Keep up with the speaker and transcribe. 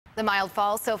The mild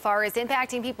fall so far is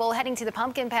impacting people heading to the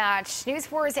pumpkin patch. News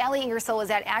 4's Ellie Ingersoll is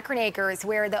at Akron Acres,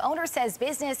 where the owner says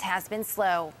business has been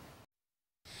slow.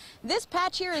 This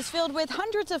patch here is filled with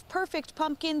hundreds of perfect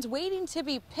pumpkins waiting to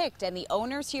be picked, and the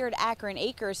owners here at Akron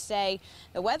Acres say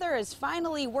the weather is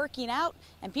finally working out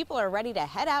and people are ready to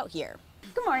head out here.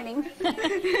 Good morning.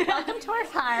 Welcome to our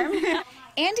farm.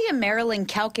 Andy and Marilyn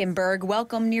Kelkenberg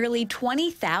welcome nearly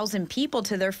 20,000 people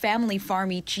to their family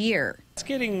farm each year. It's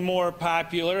getting more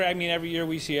popular. I mean, every year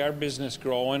we see our business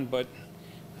growing, but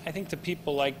I think the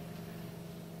people like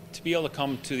to be able to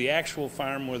come to the actual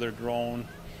farm where they're grown.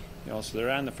 You know, so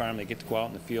they're on the farm, they get to go out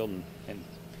in the field and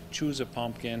choose a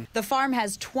pumpkin. The farm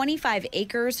has 25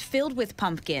 acres filled with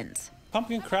pumpkins.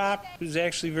 Pumpkin crop is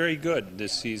actually very good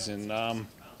this season,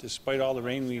 despite all the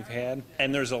rain we've had.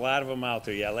 And there's a lot of them out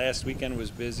there. Yeah, last weekend was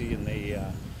busy and they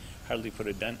hardly put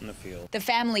a dent in the field. The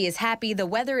family is happy the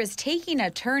weather is taking a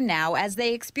turn now, as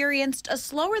they experienced a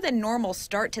slower than normal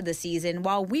start to the season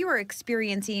while we were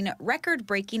experiencing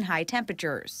record-breaking high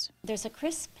temperatures. There's a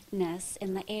crispness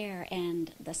in the air,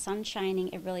 and the sun shining,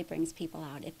 it really brings people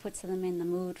out. It puts them in the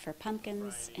mood for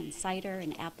pumpkins and cider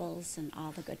and apples and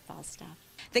all the good fall stuff.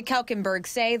 The Kelkenbergs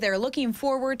say they're looking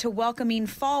forward to welcoming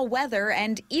fall weather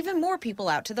and even more people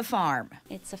out to the farm.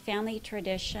 It's a family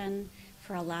tradition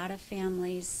for a lot of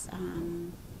families.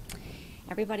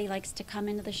 Everybody likes to come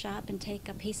into the shop and take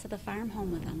a piece of the farm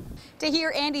home with them. To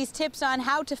hear Andy's tips on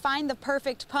how to find the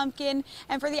perfect pumpkin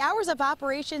and for the hours of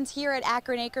operations here at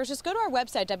Akron Acres, just go to our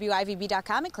website,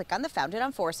 WIVB.com, and click on the Found It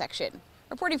on 4 section.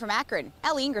 Reporting from Akron,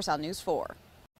 Ellie Ingersoll, News 4.